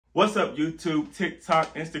What's up, YouTube,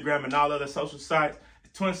 TikTok, Instagram, and all other social sites?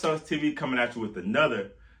 It's Twin Souls TV coming at you with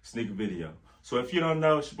another sneaker video. So if you don't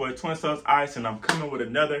know, it's your boy Twin Souls Ice, and I'm coming with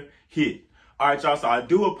another hit. All right, y'all, so I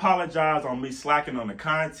do apologize on me slacking on the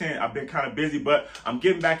content. I've been kind of busy, but I'm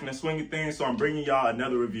getting back in the swing of things, so I'm bringing y'all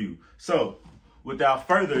another review. So without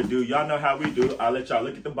further ado, y'all know how we do. I'll let y'all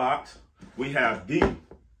look at the box. We have the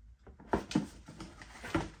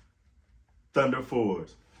Thunder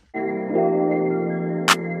 4s.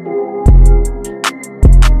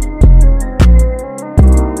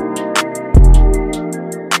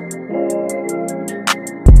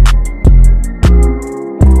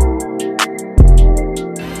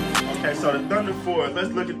 So the Thunder 4s, let's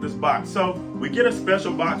look at this box. So we get a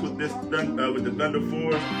special box with this with the Thunder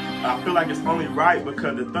 4s. I feel like it's only right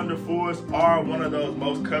because the Thunder 4s are one of those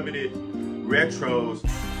most coveted retros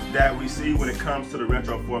that we see when it comes to the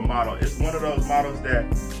Retro 4 model. It's one of those models that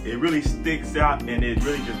it really sticks out and it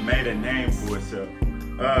really just made a name for itself.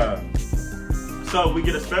 So we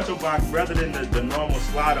get a special box rather than the normal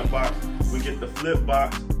slider box. We get the flip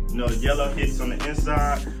box, you know, the yellow hits on the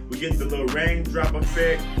inside. We get the little raindrop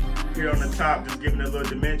effect here on the top, just giving it a little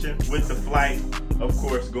dimension with the flight, of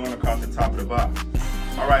course, going across the top of the box.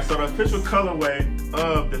 All right, so the official colorway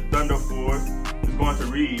of the Thunder 4 is going to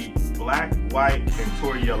read black, white, and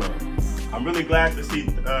tour yellow. I'm really glad to see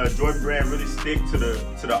Jordan Brand really stick to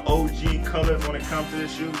the OG colors when it comes to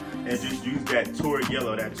this shoe and just use that tour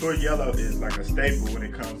yellow. That tour yellow is like a staple when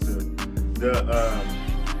it comes to the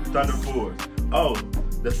Thunder 4s. Oh,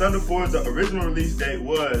 the Thunder 4s, the original release date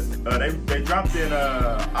was, they dropped in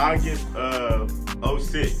August of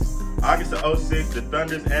 06. August of 06, the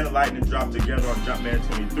Thunders and the Lightning dropped together on Jumpman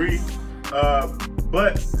 23.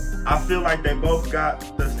 But I feel like they both got,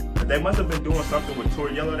 they must have been doing something with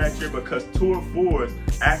Tour Yellow that year because Tour 4s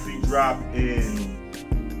actually dropped in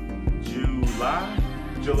June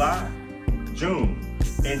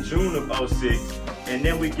of 06. And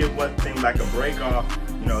then we get what seemed like a break off,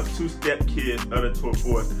 you know, two-step kids of the Tour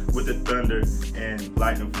 4s with the Thunder and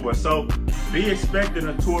Lightning 4. So be expecting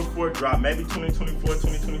a Tour 4 drop, maybe 2024,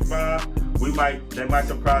 2025. They might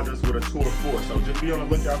surprise us with a Tour 4. So just be on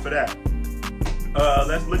the lookout for that.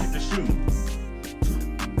 Let's look at the shoe.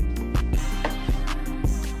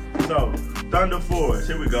 So Thunder 4s,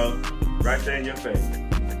 here we go, right there in your face.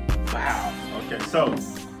 Wow. Okay, so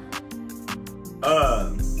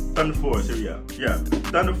Thunder 4s, here we go. Yeah,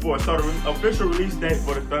 Thunder 4. So the official release date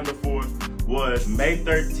for the Thunder 4s was May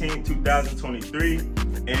 13, 2023.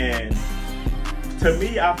 And to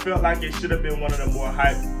me, I felt like it should have been one of the more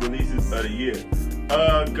hyped releases of the year.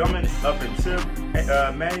 Coming up until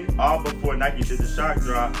May, all before Nike did the shock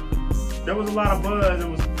drop, there was a lot of buzz.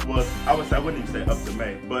 I wouldn't even say up to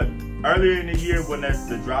May, but earlier in the year when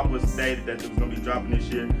the drop was stated that it was gonna be dropping this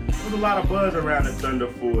year, there was a lot of buzz around the Thunder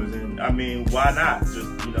 4s, and I mean, why not? Just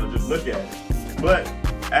look at it. But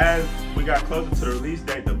as we got closer to the release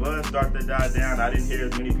date, the buzz started to die down. I didn't hear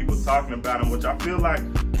as many people talking about them, which I feel like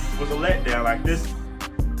was a letdown. Like the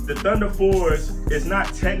Thunder 4s is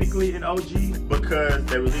not technically an OG because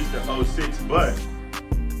they released in 06, but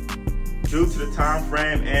due to the time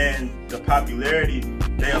frame and the popularity,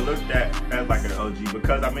 they are looked at as like an OG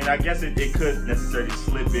because, I mean, I guess it could necessarily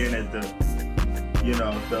slip in as the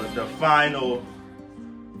final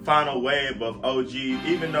wave of OG,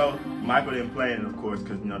 even though Michael didn't play in it, of course,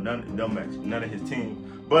 because, you know, none of his team.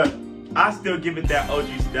 But I still give it that OG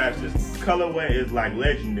status. This colorway is like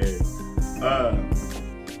legendary.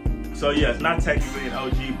 So yeah, it's not technically an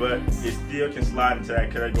OG, but it still can slide into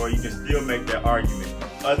that category. You can still make that argument,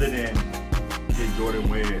 other than did Jordan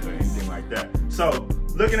wear it or anything like that. So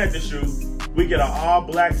looking at the shoe, we get an all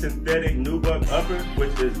black synthetic nubuck upper,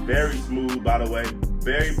 which is very smooth, by the way,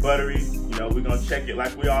 very buttery. You know, we're gonna check it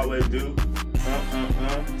like we always do.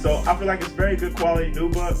 So I feel like it's very good quality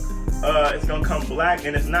nubuck. It's gonna come black,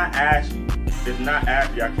 and it's not ashy. It's not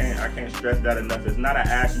ashy. I can't stress that enough. It's not an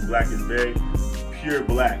ashy black. It's very pure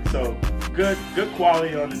black. So good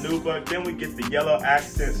quality on the nubuck. Then we get the yellow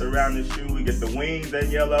accents around the shoe. We get the wings in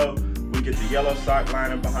yellow. We get the yellow sock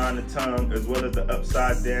lining behind the tongue, as well as the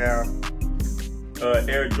upside down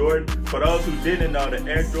Air Jordan. For those who didn't know, the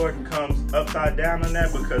Air Jordan comes upside down on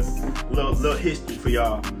that because little history for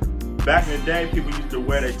y'all. Back in the day, people used to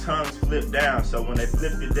wear their tongues flipped down. So when they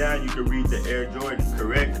flipped it down, you could read the Air Jordan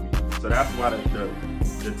correctly. So that's why the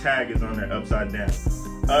tag is on there upside down.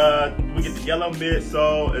 We get the yellow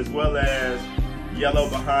midsole, as well as yellow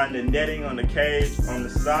behind the netting on the cage on the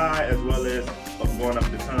side, as well as going up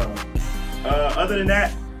the tongue. Other than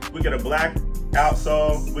that, we get a black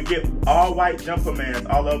outsole. We get all white Jumpmans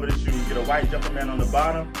all over the shoe. We get a white Jumpman on the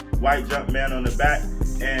bottom, white Jumpman on the back,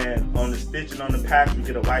 and on the stitching on the patch we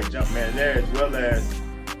get a white Jumpman there, as well as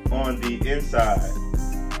on the inside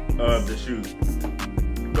of the shoe.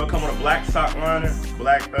 Gonna come with a black sock liner,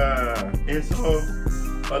 black insole,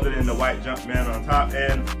 other than the white Jumpman on top.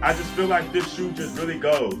 And I just feel like this shoe just really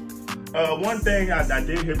goes. One thing I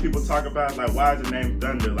did hear people talk about, like, why is the name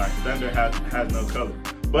Thunder? Like, Thunder has no color.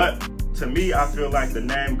 But to me, I feel like the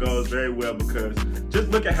name goes very well because just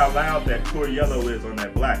look at how loud that Tour Yellow is on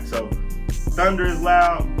that black. So Thunder is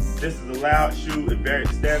loud. This is a loud shoe. It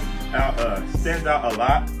stands out a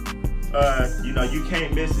lot. You know, you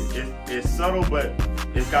can't miss it. It's subtle, but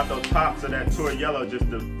it's got those pops of that Tour Yellow just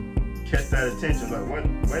to catch that attention. Like,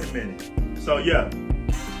 wait a minute. So yeah,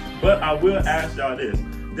 but I will ask y'all this.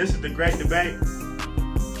 This is the great debate.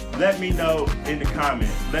 Let me know in the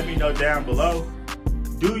comments. Let me know down below.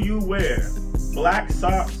 Do you wear black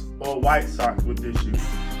socks or white socks with this shoe?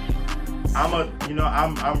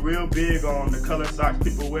 I'm real big on the color socks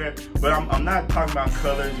people wear, but I'm not talking about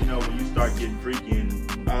colors, you know, when you start getting freaky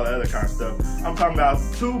and all that other kind of stuff. I'm talking about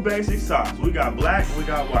two basic socks. We got black and we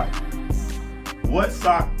got white. What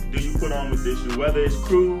sock do you put on with this shoe? Whether it's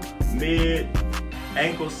crew, mid,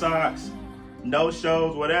 ankle socks, no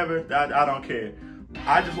shows, whatever, I don't care.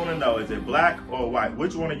 I just want to know, is it black or white?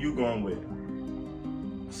 Which one are you going with?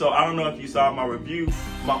 So I don't know if you saw my review,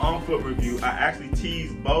 my on-foot review. I actually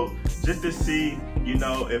teased both just to see, you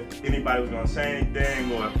know, if anybody was going to say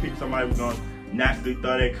anything or if somebody was going to naturally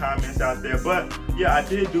throw their comments out there. But yeah, I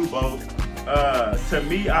did do both. To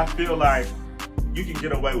me, I feel like you can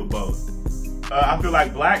get away with both. I feel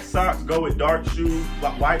like black socks go with dark shoes,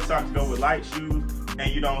 white socks go with light shoes, and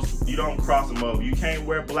you don't cross them over. You can't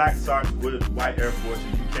wear black socks with white Air Forces.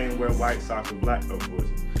 You can't wear white socks with black Air Forces.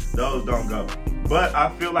 Those don't go. But I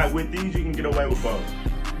feel like with these, you can get away with both.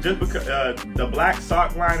 Just because the black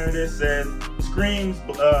sock liner this says screams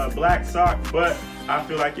black sock, but I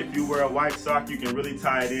feel like if you wear a white sock, you can really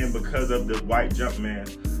tie it in because of the white Jumpman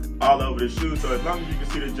all over the shoe. So as long as you can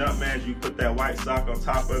see the Jumpman, you put that white sock on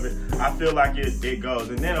top of it. I feel like it goes.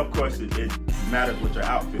 And then of course it matters what your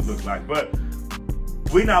outfit looks like. But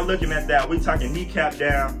we're not looking at that. We're talking kneecap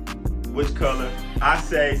down, which color. I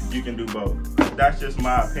say you can do both. That's just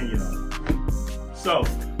my opinion on it. So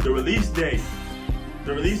the release date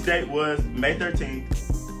was May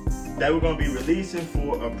 13th. They were going to be releasing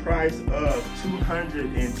for a price of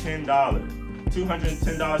 $210.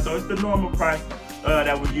 $210. So it's the normal price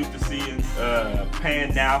that we're used to seeing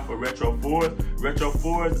paying now for Retro 4s. Retro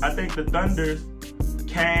 4s, I think the Thunders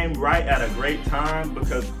came right at a great time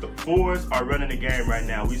because the 4s are running the game right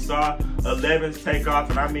now. We saw 11s take off,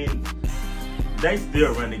 and I mean, they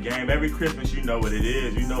still run the game. Every Christmas, you know what it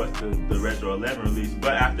is. You know it's the Retro 11 release.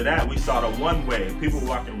 But after that, we saw the one wave. People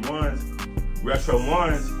walking ones, Retro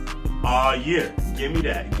 1s all year. Give me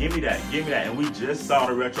that, give me that, give me that. And we just saw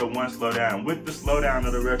the Retro 1 slow down. With the slowdown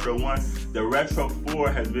of the Retro 1, the Retro 4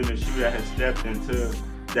 has been the shoe that has stepped into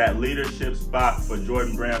that leadership spot for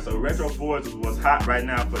Jordan Brand. So Retro 4s is what's hot right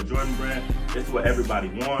now for Jordan Brand. It's what everybody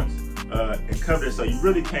wants and coveted. So you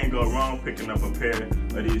really can't go wrong picking up a pair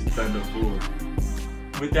of these Thunder 4s.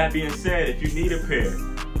 With that being said, if you need a pair,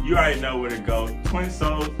 you already know where to go.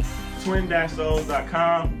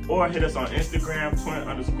 twin-soles.com, or hit us on Instagram,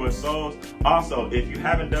 twin_soles. Also, if you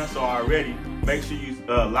haven't done so already, make sure you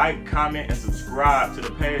like, comment, and subscribe to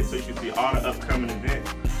the page so you can see all the upcoming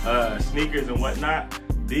events, sneakers and whatnot.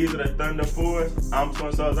 These are the Thunder 4s. I'm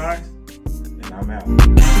Twin Soles Ice, and I'm out.